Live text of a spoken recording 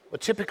Well,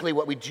 typically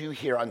what we do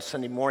here on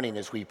Sunday morning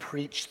is we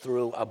preach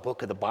through a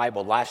book of the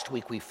Bible. Last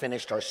week we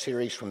finished our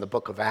series from the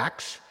book of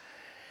Acts.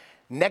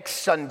 Next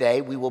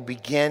Sunday we will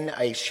begin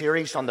a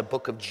series on the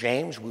book of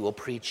James. We will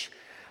preach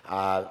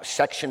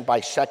section by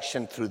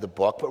section through the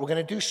book, but we're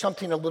going to do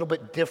something a little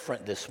bit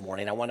different this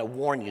morning. I want to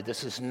warn you,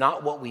 this is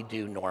not what we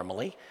do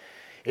normally.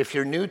 If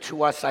you're new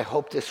to us, I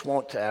hope this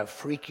won't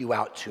freak you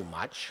out too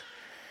much.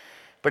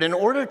 But in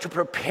order to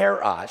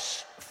prepare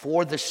us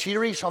for the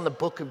series on the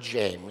book of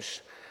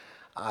James,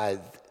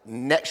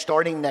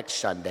 starting next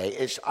Sunday,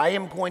 is I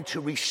am going to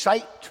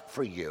recite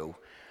for you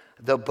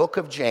the book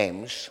of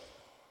James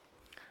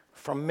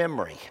from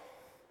memory.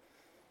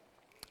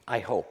 I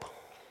hope.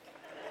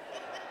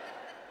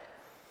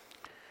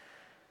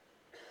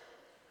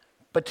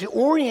 But to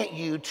orient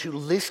you to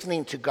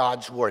listening to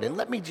God's word, and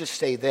let me just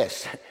say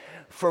this,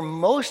 for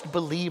most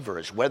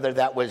believers, whether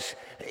that was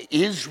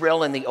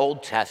Israel in the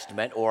Old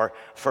Testament or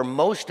for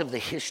most of the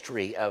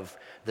history of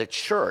the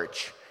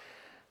church,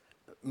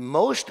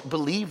 most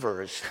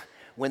believers,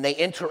 when they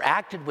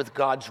interacted with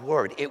God's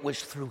word, it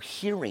was through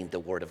hearing the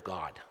word of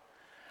God.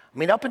 I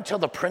mean, up until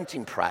the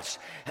printing press,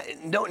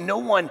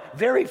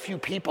 very few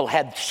people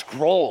had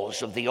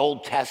scrolls of the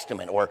Old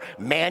Testament or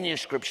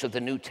manuscripts of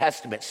the New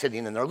Testament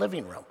sitting in their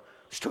living room.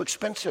 It's too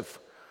expensive.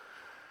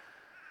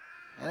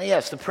 And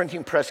yes, the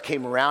printing press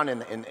came around in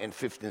the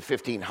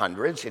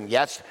 1500s, and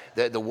yes,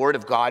 the Word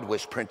of God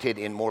was printed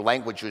in more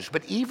languages.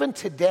 But even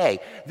today,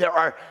 there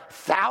are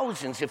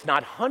thousands, if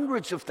not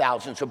hundreds of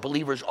thousands of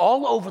believers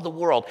all over the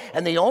world,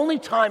 and the only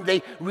time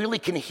they really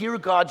can hear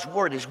God's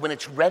Word is when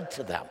it's read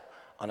to them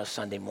on a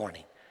Sunday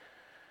morning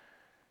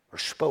or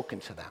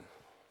spoken to them.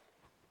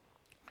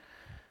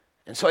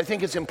 And so I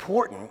think it's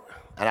important,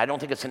 and I don't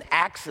think it's an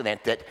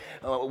accident, that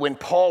when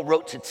Paul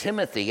wrote to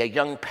Timothy, a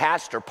young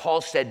pastor, Paul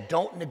said,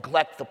 don't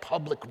neglect the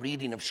public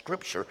reading of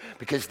Scripture,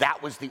 because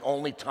that was the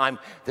only time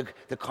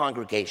the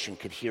congregation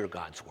could hear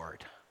God's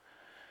word.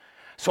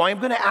 So I'm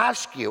going to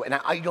ask you,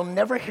 and you'll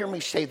never hear me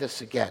say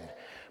this again,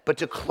 but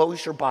to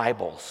close your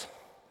Bibles.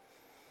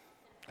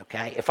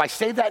 Okay? If I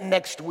say that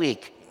next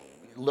week,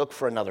 look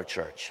for another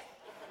church.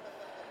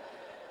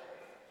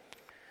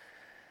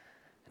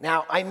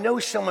 Now, I know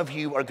some of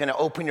you are going to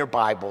open your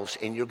Bibles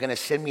and you're going to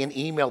send me an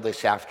email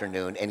this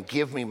afternoon and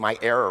give me my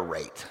error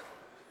rate.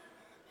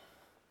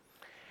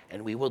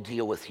 And we will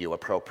deal with you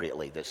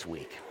appropriately this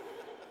week.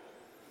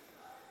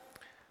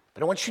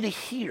 But I want you to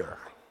hear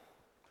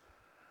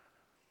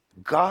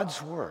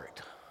God's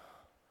word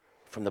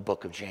from the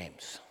book of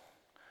James.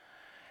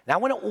 Now, I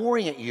want to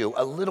orient you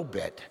a little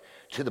bit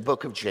to the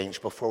book of James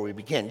before we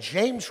begin.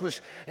 James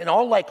was, in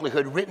all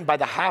likelihood, written by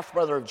the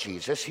half-brother of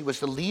Jesus. He was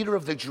the leader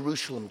of the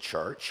Jerusalem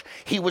church.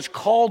 He was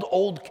called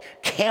Old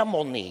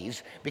Camel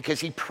Knees because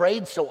he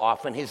prayed so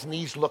often his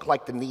knees looked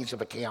like the knees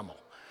of a camel.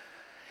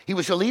 He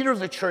was a leader of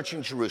the church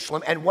in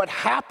Jerusalem, and what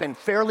happened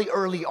fairly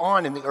early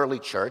on in the early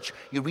church,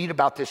 you read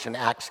about this in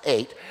Acts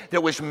 8, there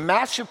was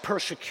massive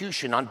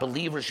persecution on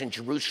believers in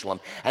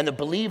Jerusalem, and the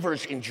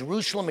believers in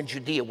Jerusalem and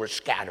Judea were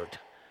scattered.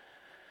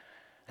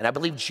 And I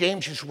believe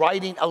James is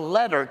writing a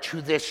letter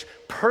to this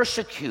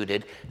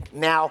persecuted,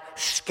 now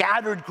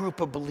scattered group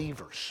of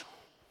believers.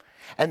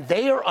 And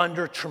they are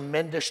under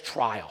tremendous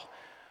trial.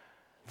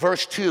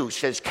 Verse 2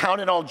 says, count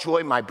it all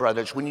joy, my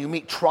brothers, when you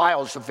meet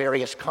trials of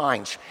various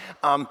kinds.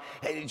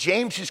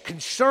 James is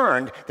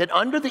concerned that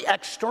under the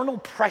external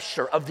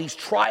pressure of these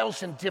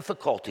trials and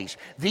difficulties,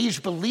 these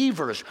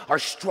believers are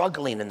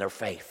struggling in their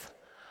faith.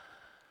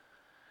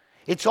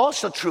 It's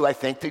also true, I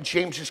think, that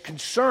James is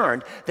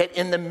concerned that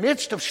in the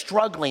midst of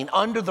struggling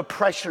under the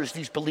pressures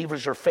these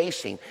believers are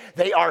facing,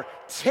 they are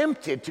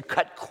tempted to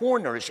cut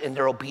corners in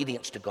their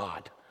obedience to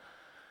God,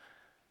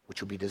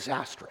 which will be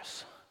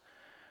disastrous.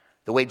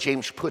 The way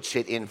James puts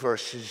it in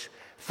verses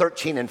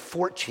 13 and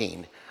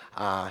 14,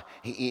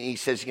 he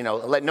says,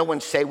 let no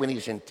one say when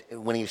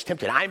he's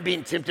tempted, I'm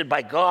being tempted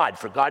by God,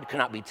 for God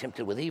cannot be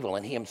tempted with evil,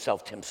 and he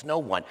himself tempts no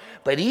one.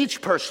 But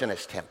each person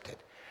is tempted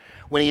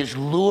when he is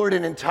lured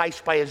and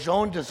enticed by his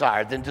own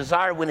desire. Then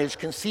desire, when it is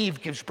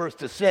conceived, gives birth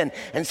to sin,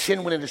 and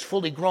sin, when it is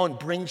fully grown,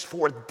 brings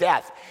forth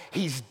death.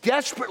 He's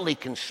desperately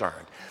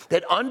concerned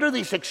that under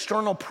these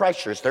external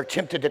pressures, they're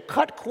tempted to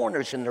cut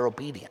corners in their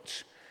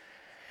obedience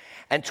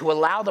and to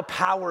allow the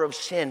power of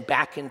sin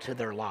back into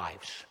their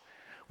lives,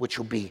 which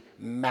will be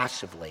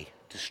massively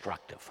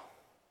destructive.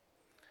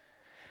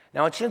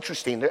 Now, it's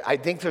interesting. I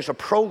think there's a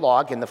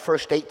prologue in the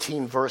first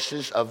 18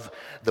 verses of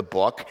the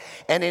book,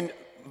 and in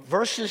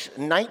verses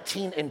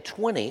 19 and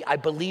 20, I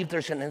believe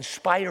there's an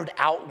inspired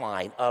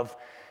outline of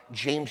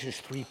James's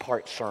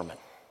three-part sermon.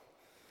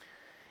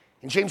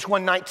 In James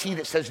 1:19,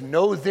 it says,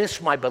 know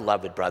this, my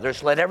beloved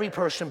brothers, let every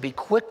person be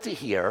quick to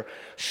hear,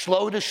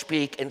 slow to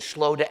speak, and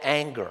slow to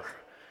anger.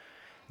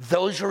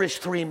 Those are his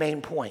three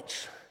main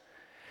points.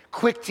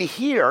 Quick to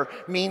hear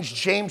means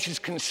James is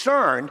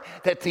concerned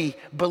that the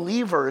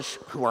believers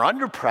who are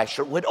under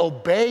pressure would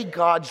obey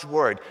God's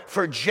word.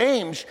 For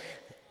James,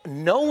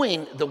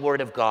 knowing the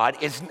word of God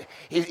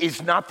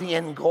is not the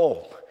end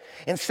goal.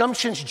 In some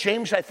sense,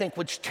 James, I think,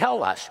 would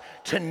tell us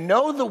to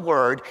know the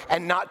word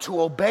and not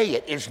to obey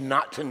it is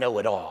not to know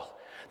it all.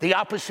 The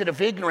opposite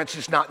of ignorance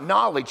is not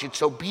knowledge,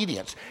 it's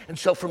obedience. And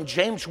so from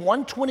James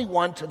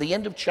 1:21 to the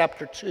end of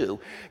chapter 2,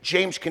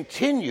 James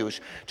continues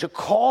to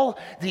call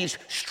these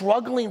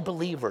struggling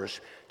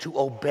believers to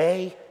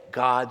obey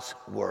God's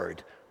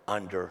word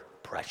under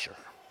pressure.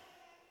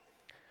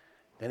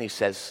 Then he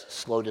says,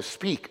 slow to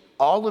speak.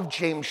 All of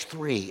James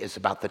 3 is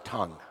about the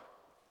tongue.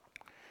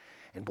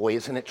 And boy,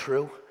 isn't it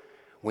true?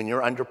 When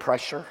you're under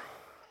pressure,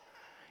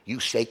 you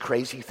say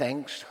crazy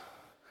things.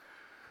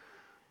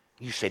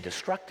 You say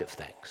destructive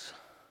things.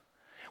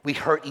 We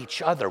hurt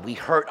each other. We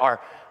hurt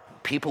our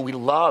people we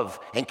love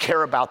and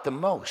care about the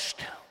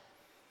most.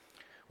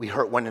 We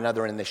hurt one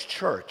another in this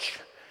church.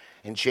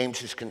 And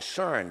James is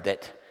concerned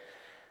that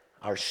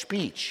our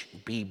speech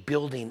be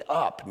building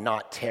up,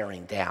 not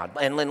tearing down.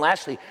 And then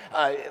lastly,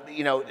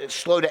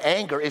 slow to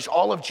anger is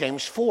all of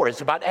James 4.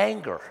 It's about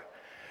anger.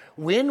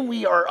 When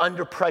we are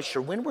under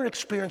pressure, when we're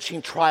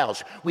experiencing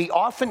trials, we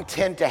often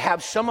tend to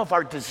have some of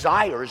our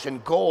desires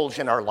and goals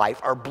in our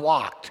life are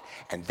blocked,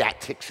 and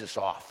that ticks us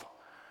off.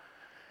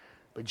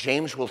 But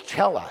James will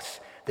tell us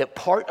that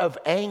part of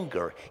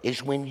anger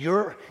is when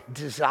your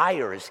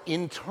desires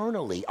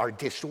internally are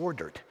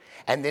disordered,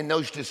 and then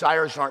those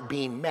desires aren't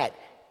being met,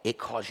 it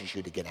causes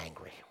you to get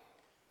angry.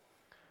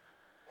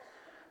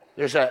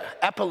 There's an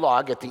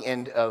epilogue at the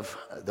end of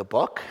the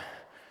book.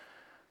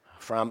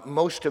 From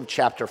most of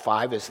chapter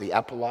 5 is the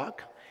epilogue.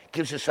 It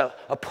gives us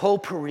a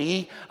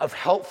potpourri of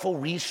helpful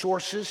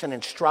resources and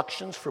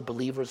instructions for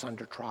believers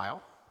under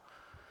trial.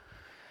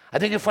 I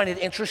think you find it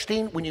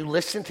interesting when you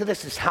listen to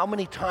this is how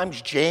many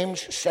times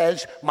James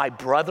says, my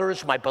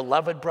brothers, my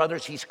beloved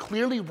brothers. He's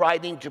clearly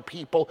writing to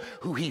people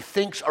who he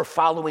thinks are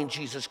following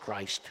Jesus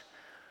Christ.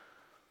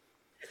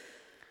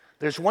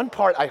 There's one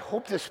part, I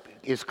hope this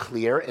is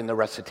clear in the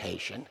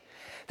recitation.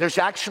 There's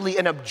actually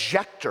an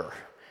objector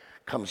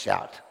comes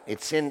out.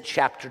 It's in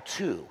chapter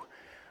 2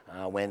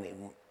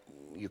 when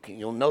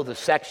you'll know the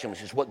section,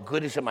 which is, what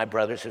good is it, my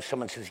brothers, if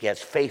someone says he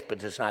has faith but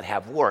does not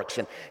have works?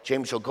 And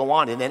James will go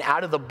on. And then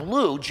out of the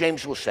blue,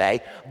 James will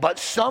say, but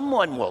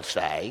someone will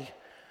say,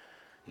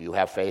 you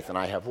have faith and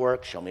I have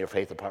works. Show me your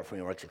faith apart from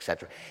your works,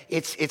 etc.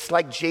 It's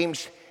like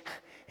James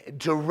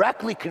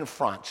directly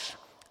confronts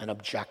an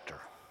objector.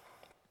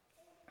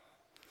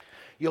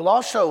 You'll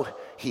also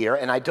hear,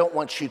 and I don't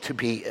want you to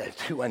be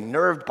too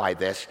unnerved by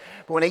this,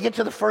 but when I get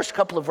to the first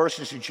couple of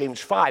verses of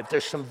James 5,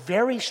 there's some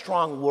very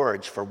strong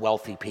words for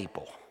wealthy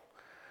people.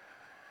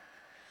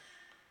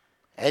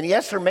 And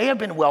yes, there may have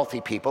been wealthy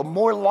people.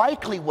 More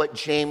likely what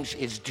James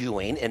is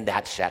doing in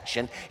that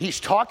section, he's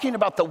talking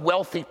about the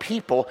wealthy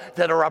people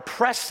that are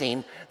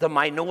oppressing the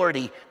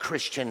minority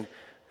Christian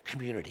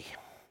community.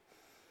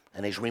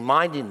 And he's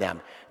reminding them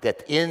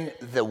that in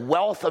the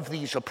wealth of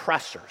these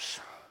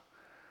oppressors,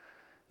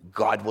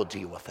 God will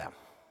deal with them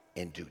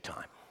in due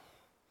time.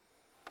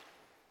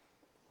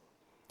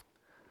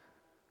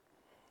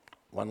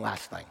 One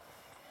last thing.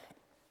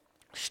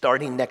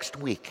 Starting next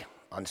week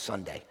on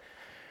Sunday,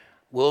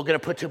 we're going to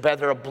put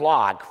together a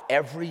blog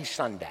every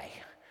Sunday.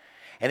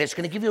 And it's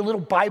going to give you a little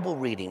Bible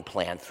reading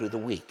plan through the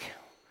week.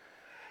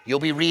 You'll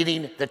be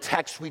reading the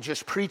text we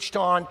just preached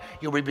on.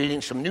 You'll be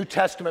reading some New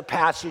Testament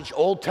passage,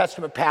 Old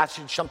Testament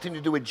passage, something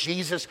to do with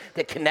Jesus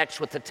that connects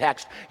with the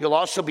text. You'll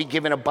also be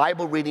given a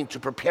Bible reading to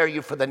prepare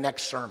you for the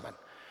next sermon.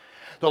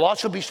 There'll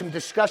also be some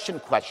discussion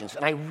questions,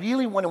 and I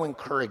really want to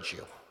encourage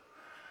you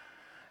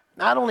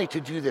not only to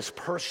do this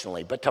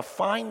personally, but to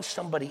find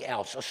somebody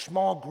else, a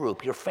small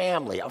group, your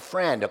family, a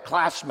friend, a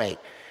classmate,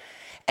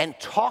 and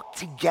talk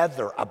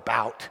together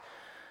about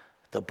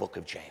the book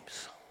of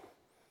James.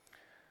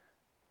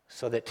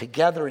 So that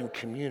together in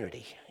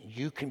community,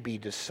 you can be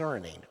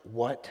discerning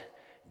what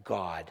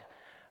God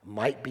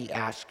might be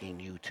asking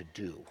you to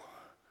do.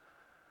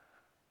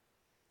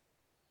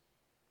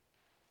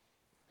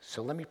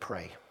 So let me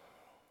pray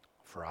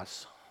for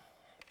us.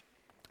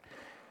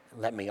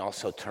 Let me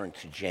also turn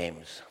to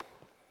James,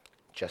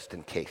 just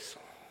in case.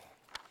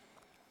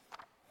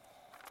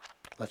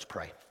 Let's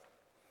pray.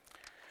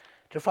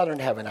 Dear Father in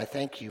heaven, I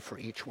thank you for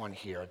each one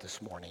here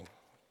this morning,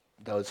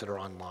 those that are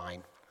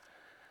online.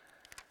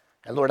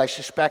 And Lord, I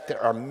suspect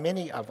there are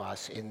many of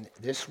us in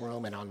this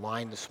room and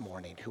online this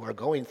morning who are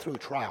going through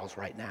trials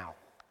right now.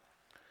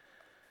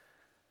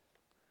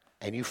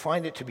 And you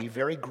find it to be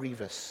very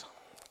grievous,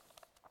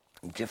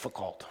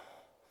 difficult,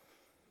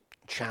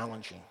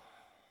 challenging.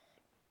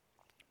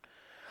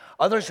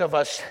 Others of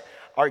us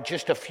are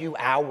just a few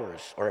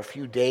hours or a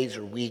few days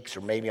or weeks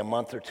or maybe a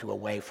month or two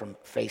away from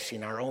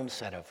facing our own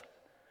set of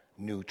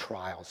new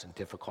trials and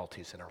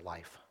difficulties in our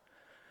life.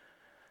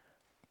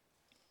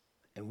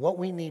 And what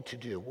we need to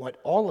do, what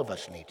all of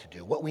us need to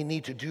do, what we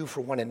need to do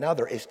for one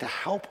another is to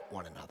help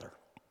one another.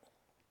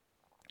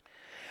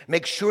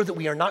 Make sure that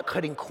we are not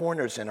cutting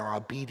corners in our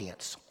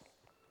obedience.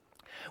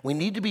 We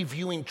need to be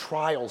viewing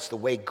trials the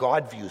way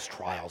God views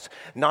trials,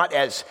 not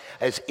as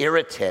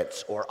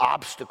irritants or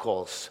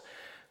obstacles,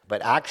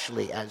 but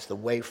actually as the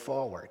way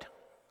forward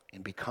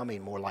in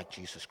becoming more like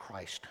Jesus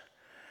Christ.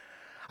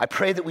 I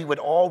pray that we would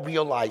all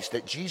realize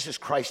that Jesus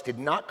Christ did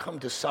not come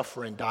to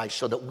suffer and die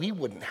so that we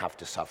wouldn't have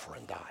to suffer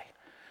and die,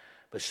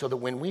 but so that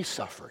when we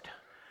suffered,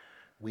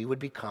 we would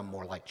become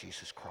more like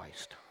Jesus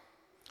Christ.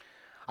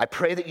 I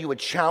pray that you would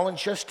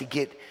challenge us to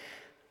get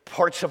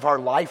parts of our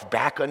life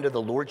back under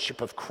the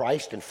lordship of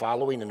Christ and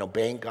following and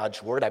obeying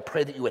God's word. I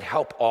pray that you would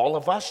help all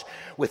of us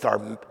with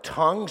our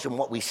tongues and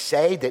what we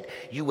say, that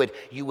you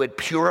would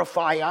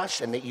purify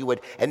us and that you would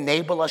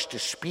enable us to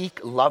speak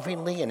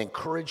lovingly and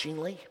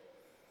encouragingly.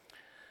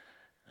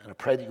 And I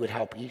pray that you would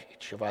help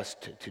each of us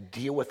to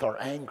deal with our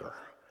anger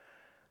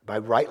by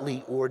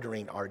rightly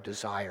ordering our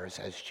desires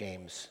as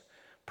James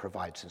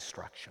provides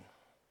instruction.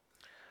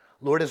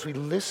 Lord, as we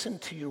listen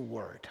to your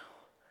word,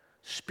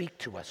 speak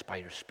to us by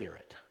your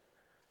Spirit.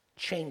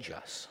 Change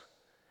us,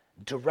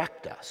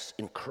 direct us,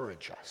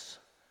 encourage us.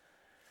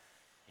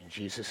 In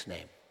Jesus'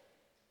 name,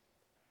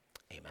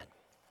 amen.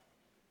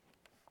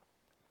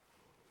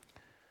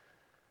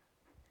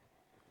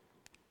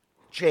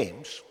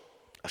 James,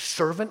 a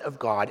servant of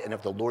God and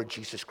of the Lord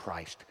Jesus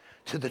Christ,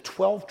 to the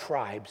 12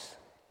 tribes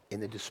in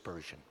the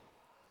dispersion.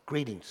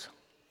 Greetings.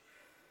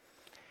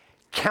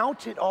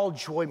 Count it all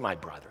joy, my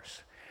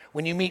brothers,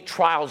 when you meet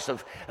trials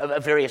of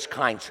various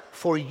kinds,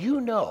 for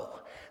you know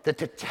that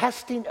the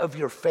testing of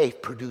your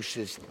faith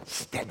produces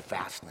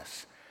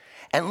steadfastness.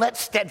 And let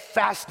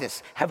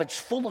steadfastness have its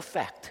full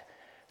effect,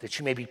 that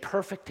you may be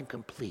perfect and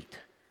complete,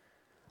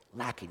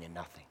 lacking in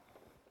nothing.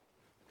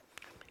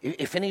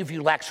 If any of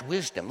you lacks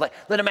wisdom,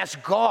 let him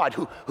ask God,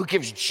 who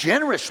gives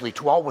generously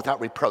to all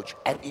without reproach,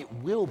 and it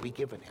will be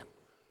given him.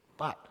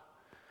 But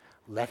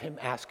let him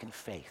ask in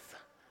faith,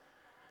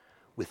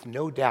 with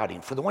no doubting.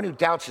 For the one who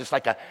doubts is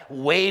like a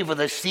wave of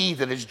the sea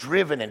that is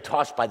driven and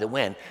tossed by the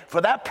wind. For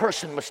that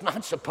person must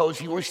not suppose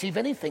he will receive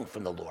anything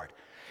from the Lord.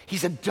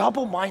 He's a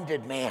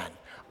double-minded man,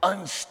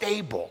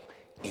 unstable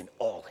in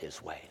all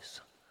his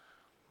ways.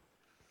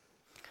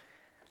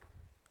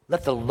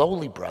 Let the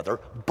lowly brother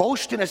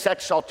boast in his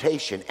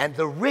exaltation and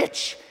the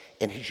rich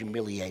in his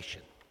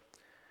humiliation.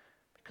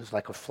 Because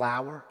like a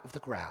flower of the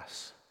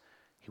grass,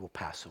 he will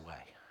pass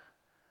away.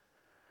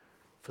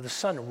 For the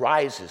sun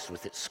rises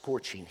with its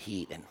scorching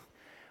heat and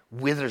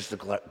withers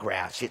the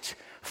grass. Its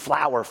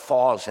flower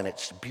falls and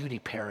its beauty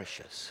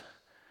perishes.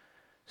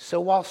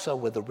 So also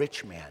will the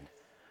rich man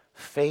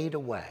fade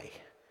away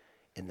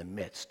in the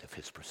midst of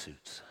his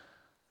pursuits.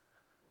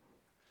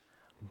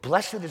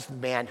 Blessed is the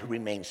man who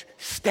remains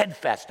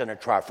steadfast under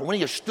trial. For when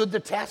he has stood the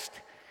test,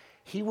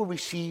 he will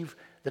receive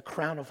the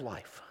crown of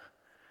life,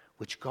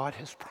 which God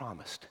has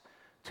promised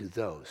to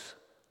those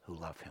who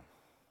love him.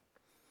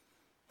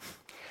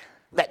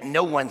 Let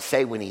no one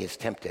say when he is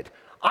tempted,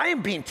 I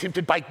am being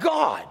tempted by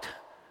God.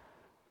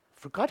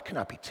 For God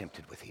cannot be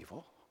tempted with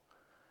evil,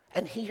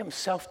 and he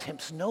himself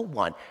tempts no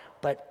one,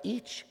 but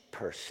each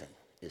person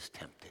is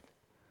tempted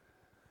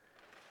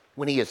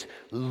when he is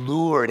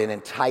lured and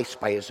enticed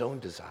by his own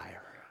desire.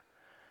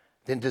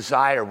 Then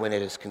desire, when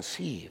it is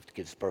conceived,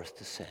 gives birth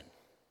to sin.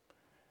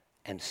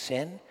 And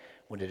sin,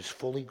 when it is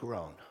fully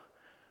grown,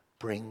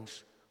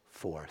 brings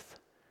forth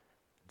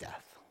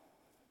death.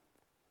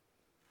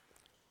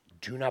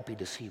 Do not be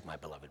deceived, my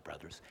beloved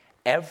brothers.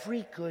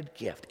 Every good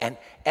gift and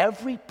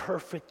every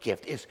perfect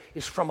gift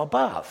is from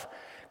above,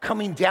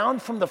 coming down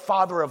from the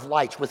Father of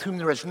lights, with whom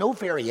there is no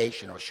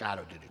variation or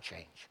shadow due to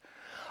change.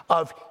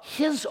 Of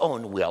his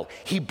own will,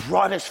 he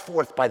brought us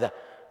forth by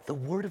the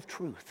word of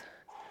truth,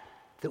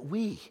 that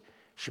we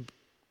should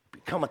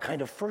become a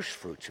kind of first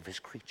fruits of his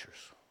creatures.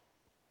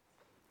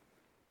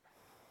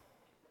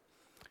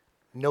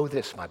 Know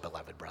this, my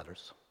beloved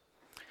brothers.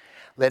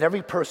 Let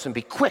every person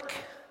be quick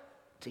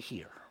to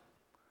hear,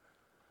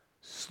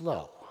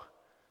 slow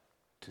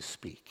to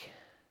speak,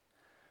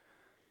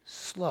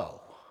 slow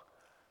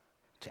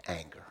to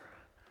anger.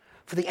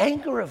 For the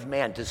anger of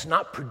man does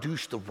not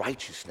produce the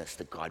righteousness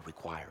that God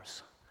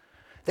requires.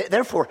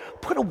 Therefore,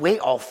 put away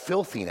all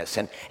filthiness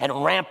and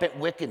rampant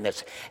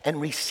wickedness,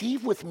 and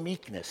receive with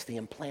meekness the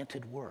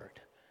implanted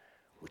word,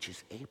 which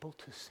is able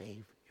to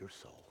save your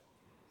soul.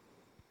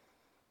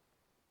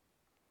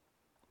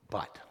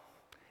 But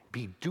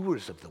be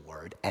doers of the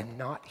word and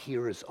not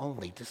hearers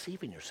only,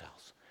 deceiving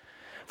yourselves.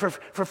 For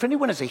if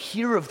anyone is a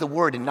hearer of the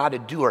word and not a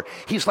doer,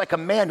 he's like a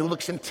man who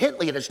looks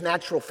intently at his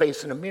natural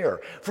face in a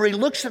mirror. For he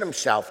looks at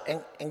himself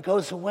and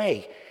goes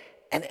away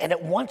and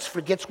at once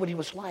forgets what he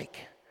was like.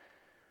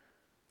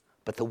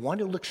 But the one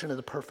who looks into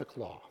the perfect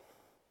law,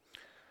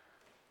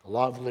 the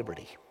law of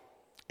liberty,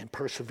 and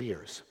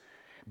perseveres,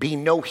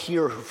 being no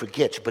hearer who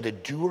forgets, but a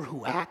doer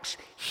who acts,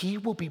 he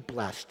will be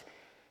blessed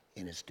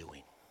in his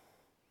doing.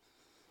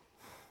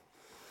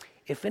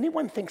 If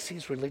anyone thinks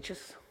he's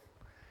religious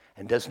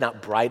and does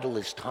not bridle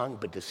his tongue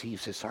but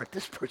deceives his heart,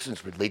 this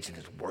person's religion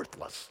is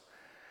worthless.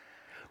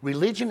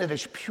 Religion that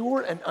is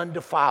pure and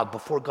undefiled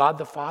before God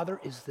the Father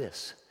is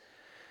this: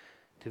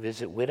 to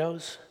visit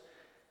widows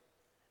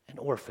and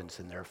orphans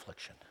in their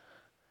affliction,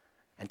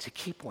 and to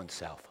keep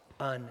oneself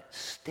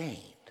unstained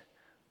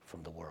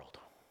from the world.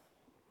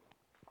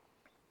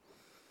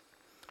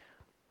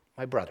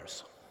 My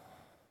brothers,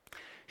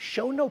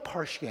 show no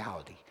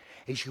partiality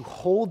as you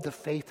hold the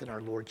faith in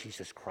our Lord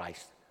Jesus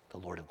Christ, the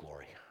Lord of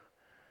glory.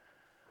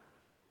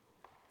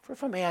 For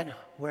if a man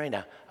wearing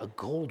a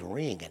gold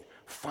ring and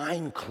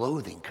fine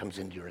clothing comes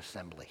into your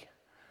assembly,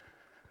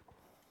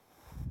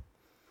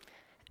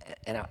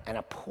 and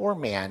a poor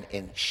man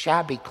in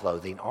shabby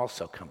clothing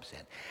also comes in,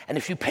 and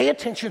if you pay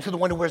attention to the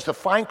one who wears the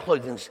fine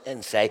clothing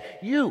and say,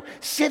 you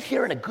sit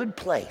here in a good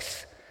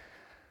place,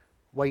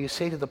 while you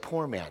say to the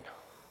poor man,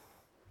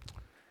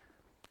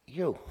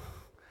 you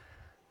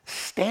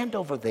stand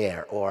over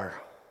there or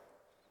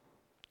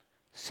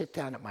sit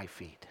down at my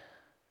feet.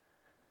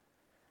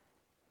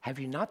 Have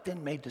you not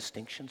then made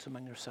distinctions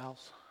among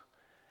yourselves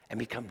and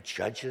become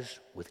judges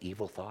with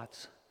evil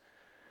thoughts?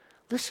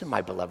 Listen,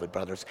 my beloved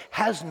brothers,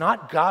 has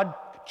not God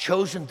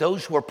chosen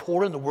those who are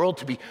poor in the world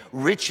to be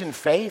rich in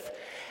faith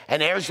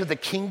and heirs of the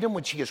kingdom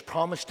which he has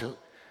promised to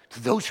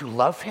those who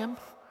love him?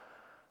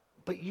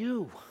 But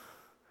you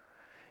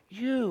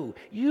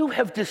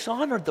have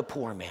dishonored the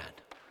poor man.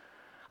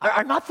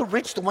 Are not the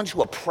rich the ones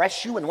who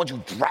oppress you and the ones who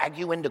drag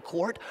you into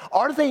court?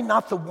 Are they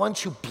not the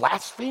ones who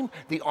blaspheme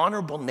the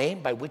honorable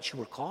name by which you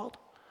were called?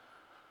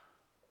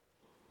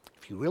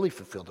 If you really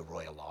fulfill the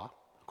royal law,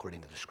 according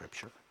to the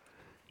scripture,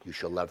 you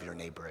shall love your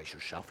neighbor as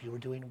yourself, you are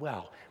doing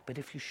well. But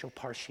if you show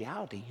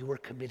partiality, you are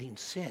committing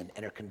sin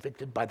and are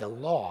convicted by the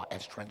law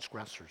as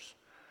transgressors.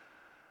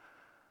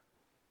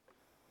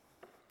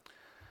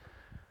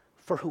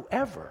 For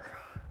whoever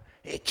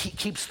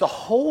keeps the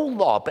whole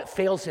law but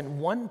fails in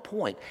one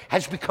point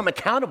has become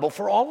accountable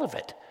for all of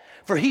it.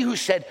 For he who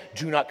said,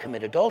 do not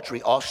commit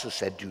adultery, also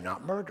said, do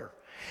not murder.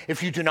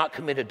 If you do not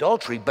commit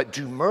adultery but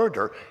do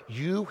murder,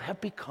 you have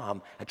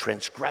become a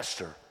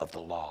transgressor of the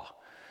law.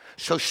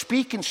 So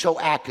speak and so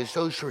act as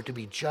those who are to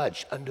be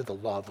judged under the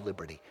law of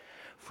liberty.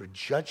 For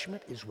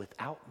judgment is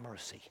without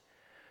mercy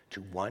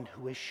to one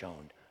who has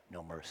shown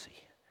no mercy.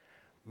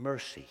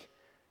 Mercy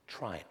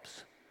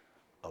triumphs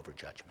over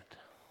judgment.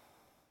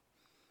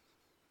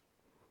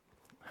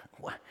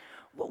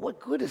 What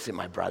good is it,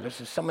 my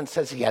brothers, if someone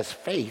says he has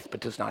faith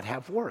but does not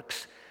have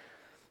works?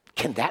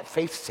 Can that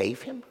faith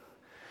save him?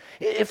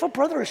 If a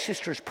brother or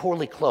sister is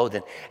poorly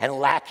clothed and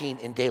lacking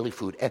in daily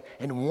food,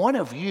 and one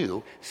of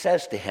you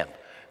says to him,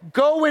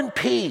 go in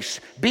peace,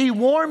 be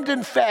warmed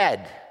and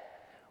fed,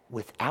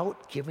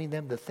 without giving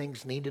them the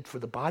things needed for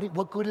the body,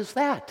 what good is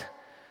that?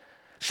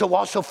 So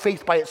also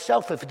faith by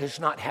itself, if it does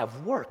not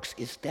have works,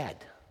 is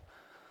dead.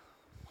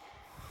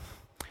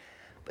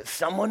 But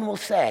someone will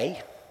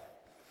say,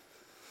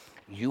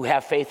 you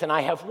have faith and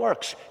I have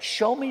works.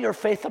 Show me your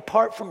faith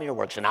apart from your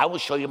works, and I will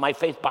show you my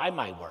faith by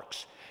my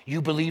works.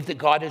 You believe that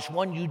God is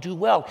one, you do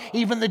well.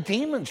 Even the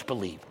demons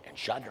believe and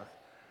shudder.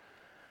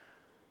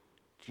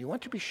 Do you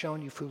want to be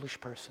shown, you foolish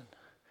person?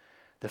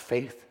 The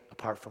faith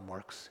apart from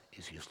works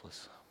is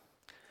useless.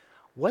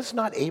 Was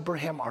not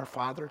Abraham our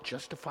father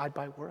justified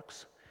by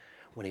works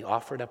when he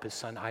offered up his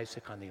son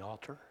Isaac on the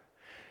altar?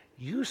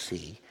 You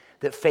see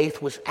that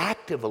faith was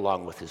active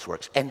along with his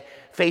works, and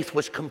faith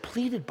was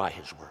completed by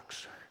his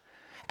works.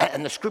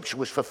 And the scripture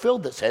was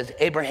fulfilled that says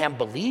Abraham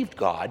believed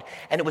God,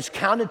 and it was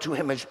counted to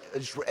him as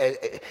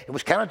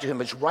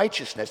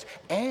righteousness,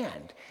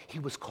 and he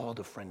was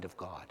called a friend of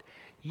God.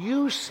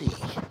 You see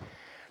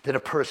that a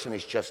person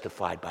is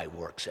justified by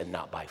works and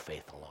not by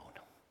faith alone.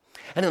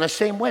 And in the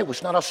same way,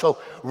 was not also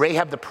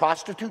Rahab the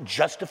prostitute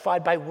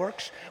justified by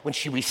works when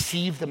she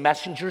received the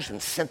messengers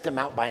and sent them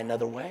out by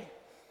another way?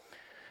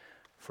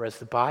 For as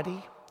the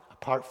body,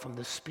 apart from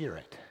the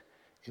spirit,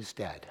 is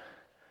dead,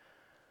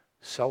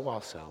 so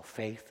also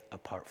faith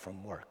apart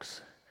from works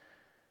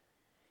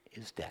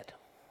is dead.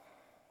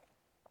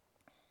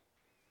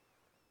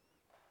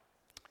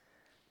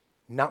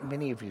 Not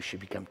many of you should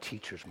become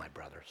teachers, my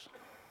brothers.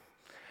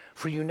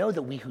 For you know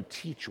that we who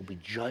teach will be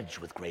judged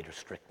with greater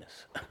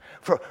strictness.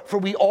 For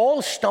we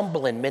all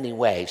stumble in many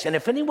ways, and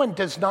if anyone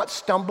does not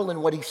stumble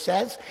in what he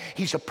says,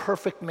 he's a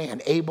perfect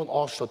man, able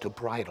also to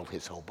bridle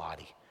his whole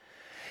body.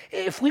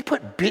 If we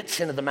put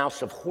bits into the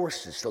mouths of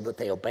horses so that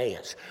they obey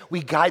us,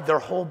 we guide their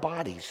whole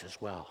bodies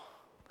as well.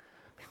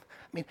 I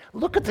mean,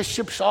 look at the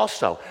ships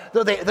also.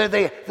 Though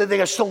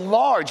they are so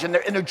large and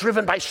they're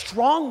driven by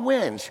strong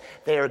winds,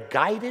 they are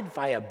guided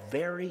by a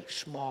very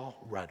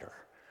small rudder,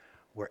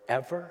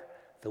 wherever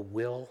the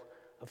will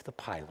of the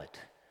pilot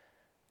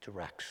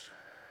directs.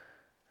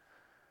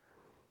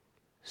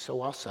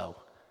 So also,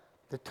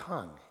 the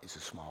tongue is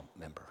a small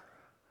member.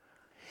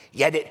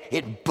 Yet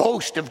it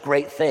boasts of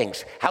great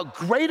things. How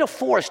great a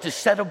forest is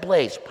set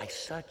ablaze by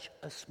such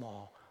a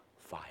small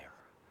fire.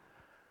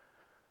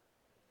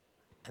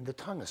 And the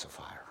tongue is a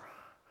fire,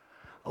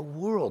 a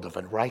world of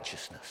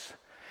unrighteousness.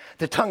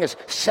 The tongue is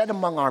set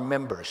among our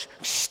members,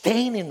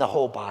 staining the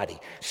whole body,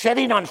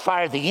 setting on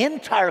fire the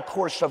entire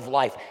course of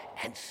life,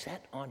 and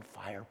set on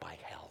fire by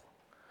hell.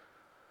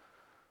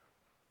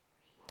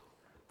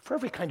 For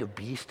every kind of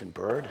beast and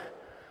bird,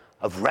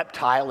 of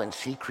reptile and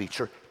sea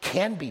creature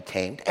can be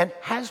tamed and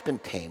has been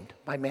tamed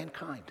by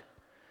mankind.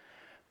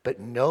 But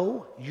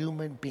no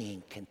human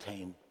being can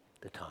tame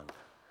the tongue.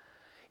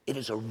 It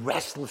is a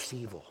restless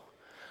evil,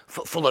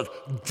 full of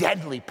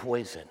deadly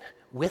poison.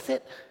 With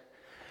it,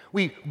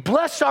 We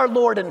bless our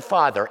Lord and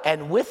Father,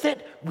 and with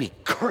it, we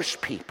curse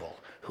people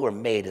who are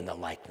made in the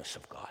likeness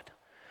of God.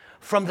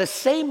 From the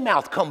same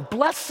mouth come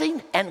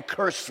blessing and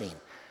cursing.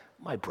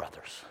 My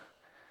brothers,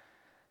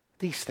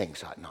 these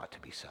things ought not to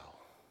be so.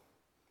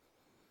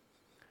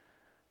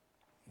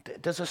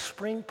 Does a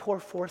spring pour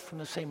forth from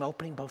the same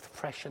opening both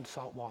fresh and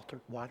salt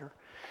water?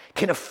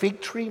 Can a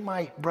fig tree,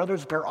 my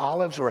brothers, bear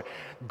olives, or a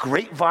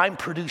grapevine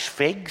produce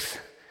figs?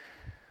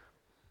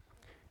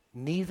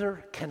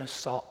 Neither can a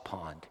salt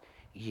pond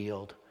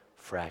yield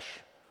fresh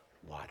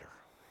water.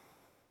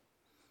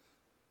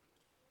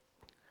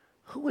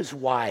 Who is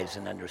wise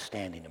and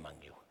understanding among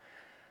you?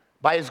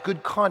 By his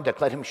good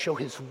conduct, let him show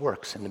his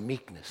works in the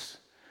meekness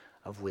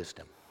of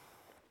wisdom.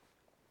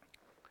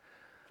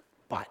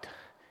 But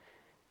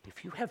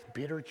if you have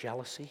bitter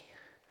jealousy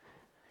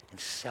and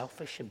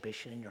selfish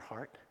ambition in your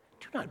heart,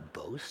 do not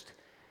boast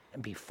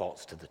and be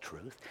false to the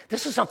truth.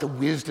 This is not the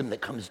wisdom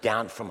that comes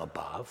down from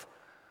above.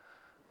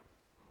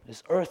 It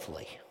is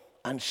earthly,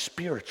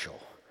 unspiritual,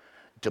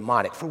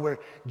 demonic. For where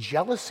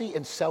jealousy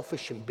and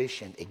selfish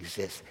ambition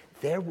exist,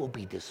 there will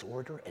be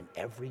disorder and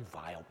every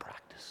vile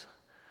practice.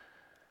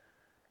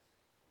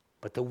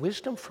 But the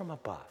wisdom from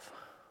above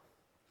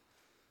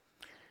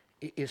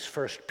is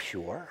first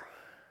pure,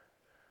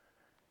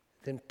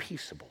 then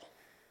peaceable,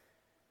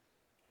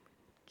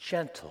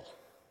 gentle,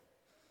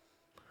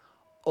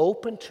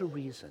 open to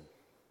reason,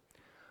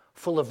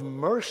 full of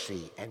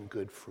mercy and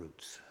good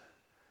fruits,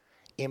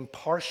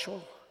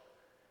 impartial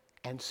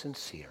and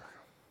sincere.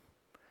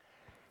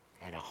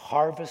 And a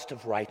harvest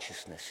of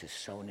righteousness is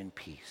sown in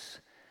peace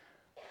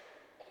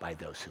by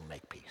those who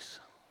make peace.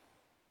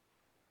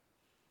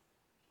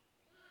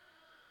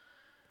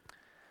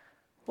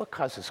 What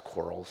causes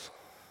quarrels?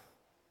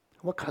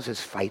 What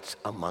causes fights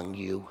among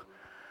you?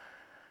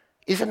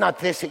 Is it not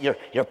this, that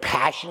your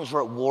passions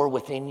are at war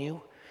within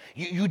you?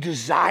 You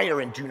desire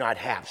and do not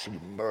have, so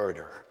you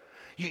murder.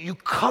 You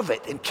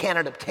covet and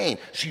cannot obtain,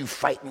 so you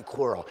fight and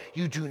quarrel.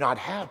 You do not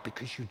have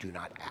because you do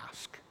not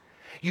ask.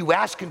 You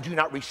ask and do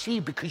not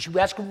receive because you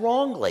ask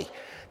wrongly,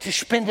 to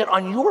spend it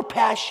on your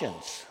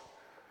passions.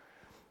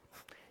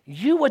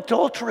 You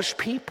adulterous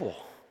people,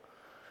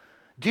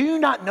 do you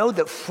not know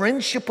that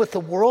friendship with the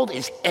world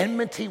is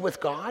enmity with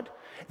God?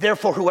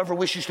 Therefore, whoever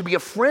wishes to be a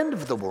friend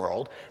of the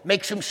world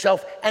makes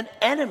himself an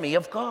enemy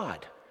of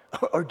God.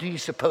 Or do you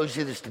suppose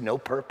it is to no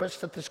purpose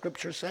that the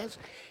scripture says?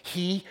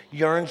 He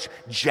yearns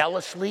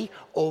jealously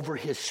over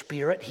his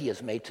spirit he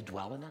has made to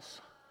dwell in us.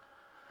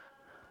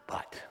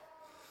 But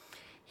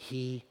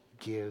he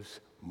gives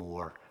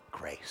more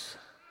grace.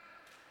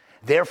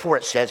 Therefore,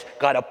 it says,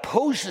 God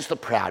opposes the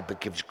proud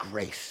but gives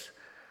grace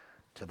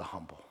to the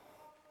humble.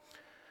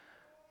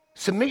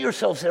 Submit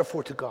yourselves,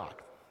 therefore, to God.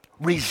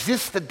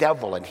 Resist the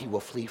devil, and he will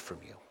flee from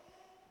you.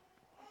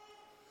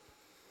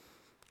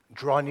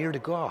 Draw near to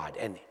God,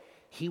 and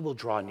he will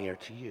draw near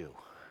to you.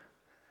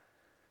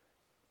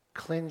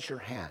 Cleanse your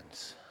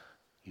hands,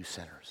 you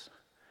sinners,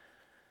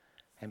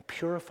 and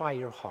purify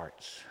your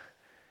hearts,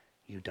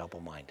 you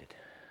double-minded.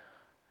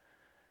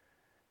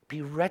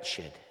 Be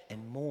wretched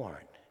and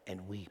mourn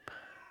and weep.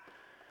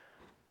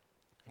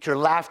 Let your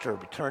laughter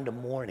return to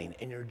mourning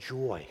and your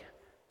joy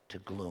to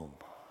gloom.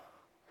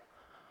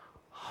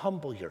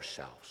 Humble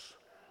yourselves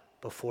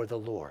before the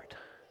Lord,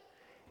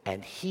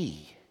 and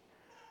he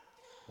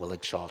will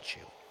exalt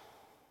you.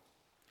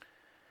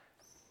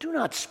 Do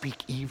not speak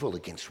evil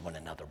against one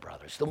another,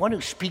 brothers. The one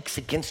who speaks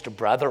against a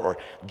brother or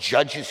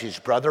judges his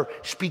brother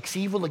speaks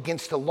evil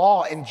against the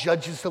law and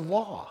judges the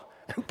law.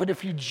 But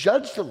if you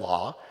judge the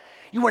law,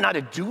 you are not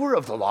a doer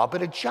of the law,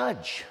 but a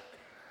judge.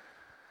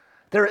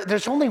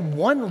 There's only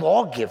one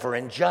lawgiver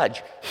and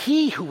judge,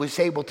 he who is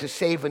able to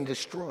save and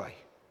destroy.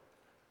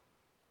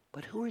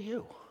 But who are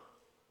you?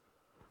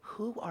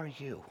 Who are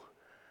you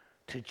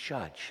to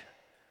judge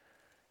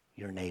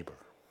your neighbor?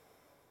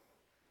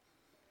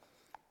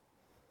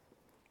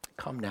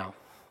 Come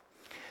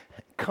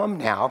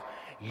now,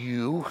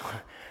 you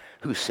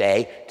who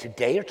say,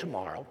 today or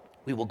tomorrow,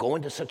 we will go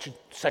into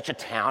such a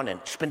town and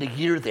spend a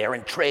year there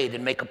and trade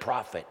and make a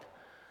profit.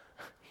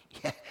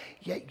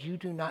 Yet you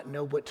do not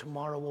know what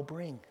tomorrow will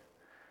bring.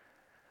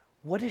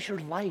 What is your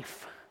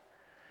life?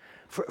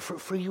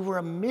 For you are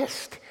a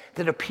mist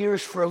that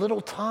appears for a little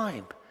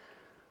time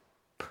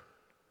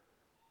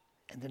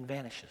and then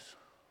vanishes.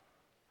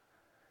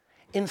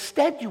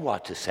 Instead, you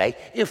ought to say,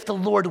 if the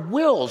Lord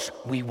wills,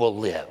 we will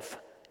live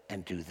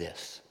and do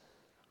this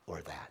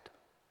or that.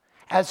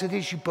 As it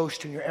is, you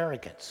boast in your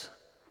arrogance.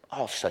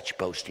 All such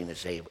boasting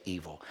is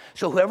evil.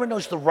 So whoever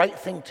knows the right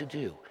thing to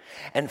do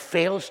and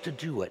fails to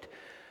do it,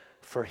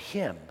 for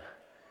him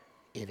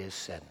it is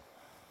sin.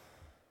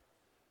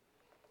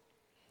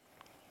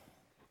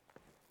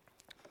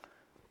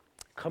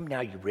 Come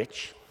now, you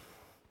rich.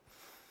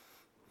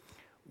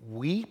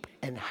 Weep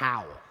and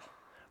howl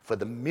for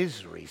the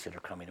miseries that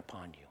are coming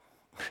upon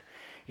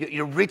you.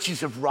 Your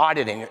riches have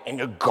rotted and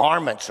your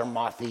garments are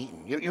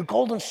moth-eaten. Your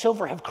gold and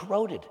silver have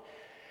corroded.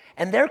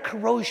 And their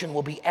corrosion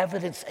will be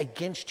evidence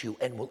against you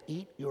and will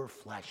eat your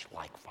flesh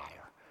like fire.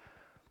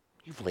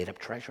 You've laid up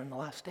treasure in the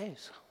last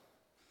days.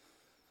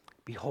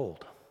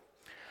 Behold,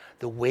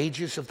 the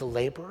wages of the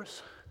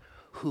laborers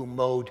who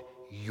mowed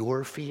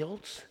your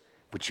fields,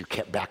 which you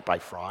kept back by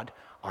fraud,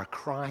 are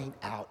crying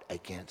out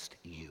against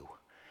you.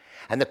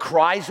 And the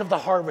cries of the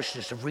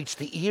harvesters have reached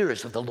the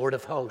ears of the Lord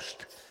of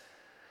hosts.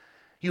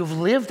 You have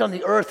lived on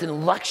the earth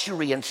in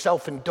luxury and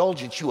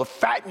self-indulgence. You have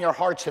fattened your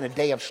hearts in a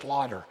day of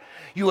slaughter.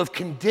 You have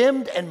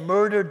condemned and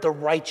murdered the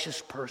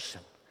righteous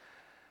person.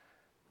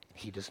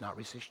 He does not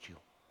resist you.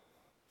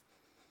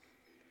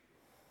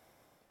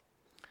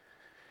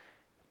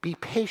 Be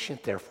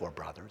patient, therefore,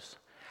 brothers,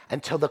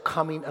 until the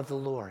coming of the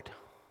Lord.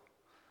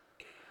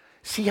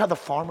 See how the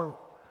farmer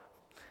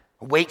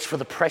waits for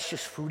the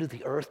precious fruit of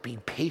the earth, being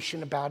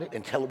patient about it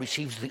until it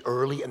receives the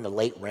early and the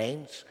late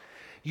rains?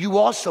 You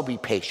also be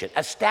patient.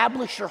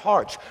 Establish your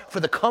hearts, for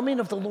the coming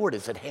of the Lord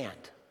is at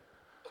hand.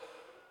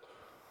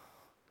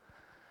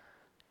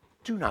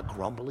 Do not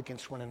grumble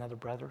against one another,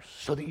 brothers,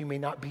 so that you may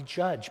not be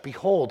judged.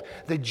 Behold,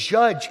 the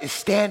judge is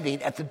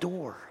standing at the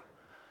door.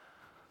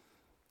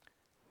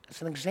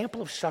 As an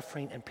example of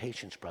suffering and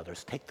patience,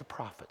 brothers, take the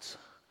prophets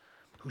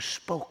who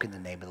spoke in the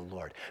name of the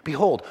Lord.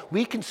 Behold,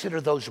 we consider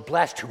those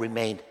blessed who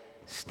remained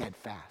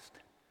steadfast.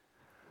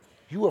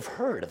 You have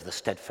heard of the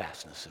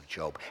steadfastness of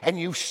Job, and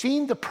you've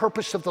seen the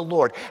purpose of the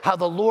Lord, how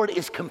the Lord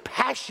is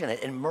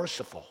compassionate and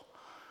merciful.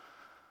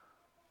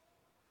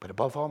 But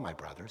above all, my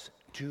brothers,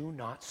 do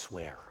not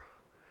swear,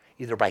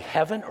 either by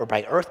heaven or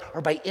by earth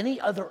or by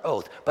any other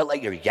oath, but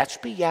let your yes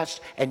be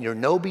yes and your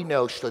no be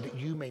no, so that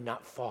you may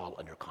not fall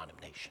under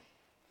condemnation.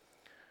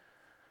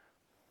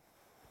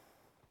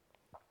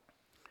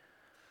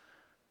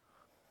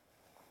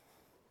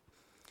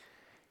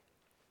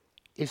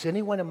 Is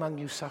anyone among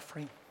you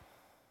suffering?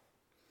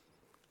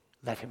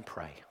 Let him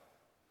pray.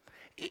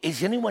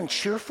 Is anyone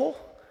cheerful?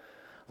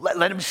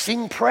 Let him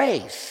sing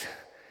praise.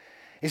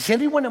 Is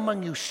anyone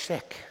among you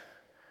sick?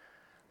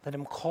 Let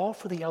him call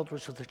for the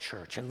elders of the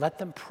church and let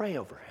them pray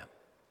over him,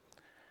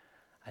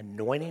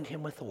 anointing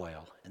him with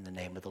oil in the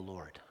name of the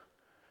Lord.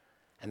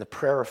 And the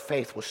prayer of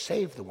faith will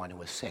save the one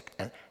who is sick,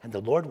 and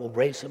the Lord will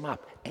raise him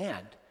up.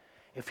 And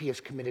if he has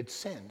committed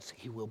sins,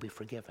 he will be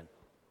forgiven.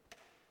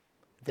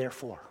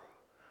 Therefore,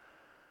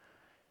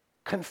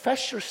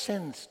 confess your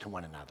sins to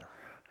one another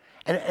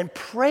and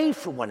pray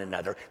for one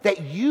another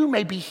that you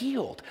may be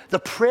healed. The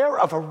prayer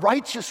of a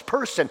righteous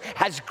person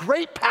has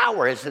great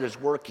power as it is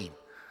working.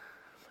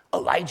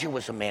 Elijah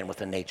was a man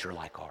with a nature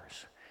like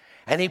ours.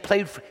 And he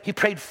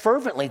prayed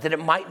fervently that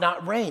it might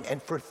not rain.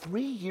 And for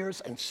 3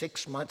 years and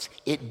 6 months,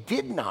 it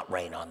did not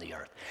rain on the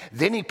earth.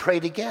 Then he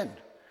prayed again,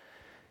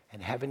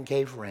 and heaven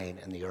gave rain,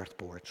 and the earth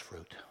bore its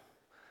fruit.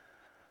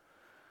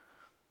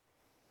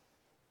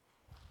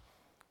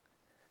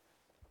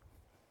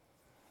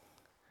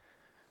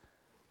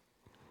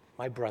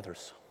 My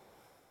brothers,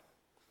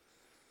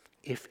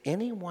 if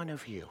any one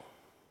of you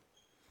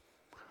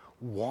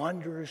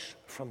wanders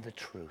from the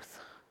truth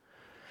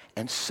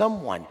and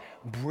someone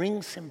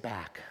brings him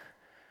back,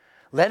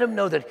 let him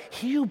know that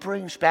he who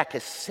brings back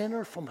a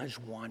sinner from his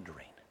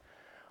wandering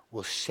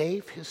will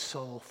save his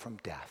soul from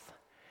death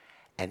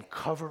and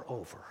cover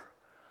over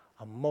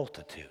a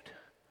multitude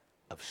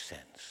of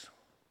sins.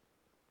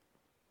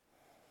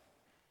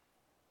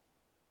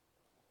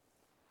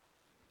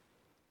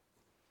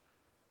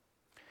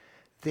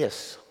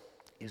 This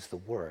is the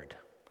word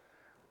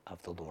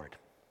of the Lord.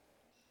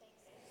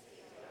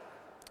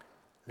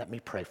 Let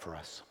me pray for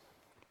us.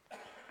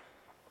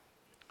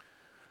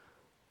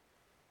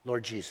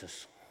 Lord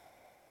Jesus,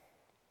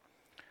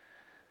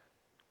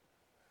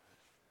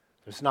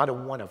 there's not a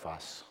one of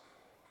us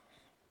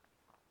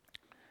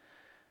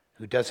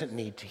who doesn't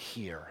need to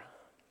hear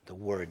the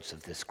words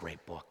of this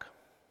great book.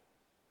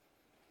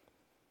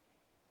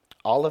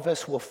 All of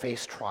us will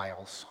face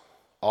trials.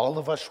 All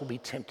of us will be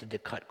tempted to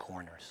cut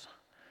corners.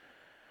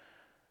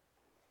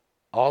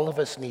 All of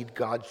us need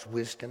God's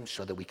wisdom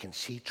so that we can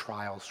see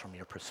trials from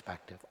your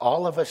perspective.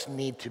 All of us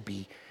need to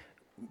be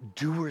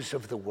doers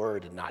of the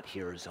word and not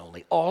hearers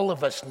only. All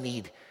of us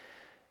need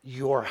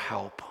your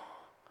help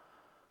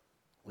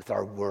with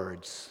our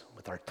words,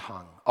 with our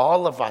tongue.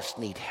 All of us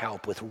need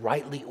help with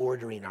rightly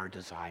ordering our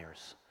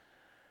desires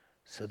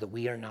so that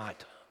we are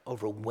not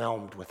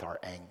overwhelmed with our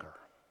anger.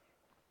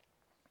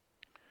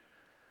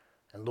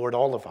 And Lord,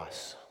 all of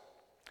us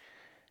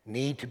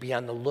need to be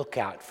on the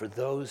lookout for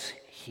those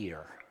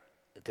here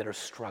that are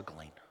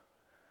struggling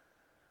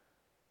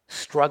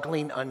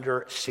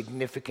under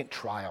significant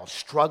trials,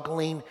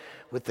 struggling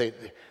with the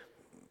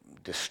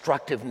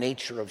destructive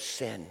nature of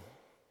sin.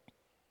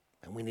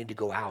 And we need to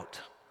go out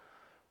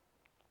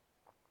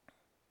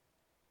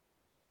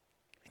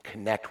and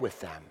connect with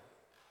them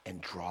and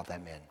draw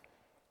them in.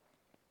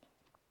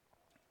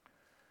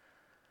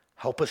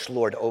 Help us,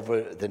 Lord,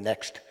 over the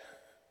next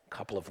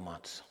couple of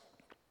months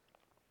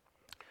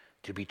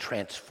to be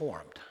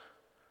transformed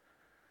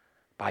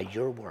by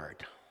your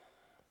word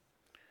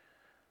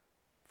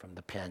from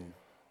the pen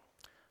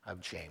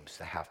of James,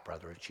 the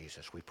half-brother of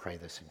Jesus. We pray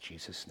this in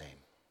Jesus' name.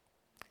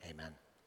 Amen.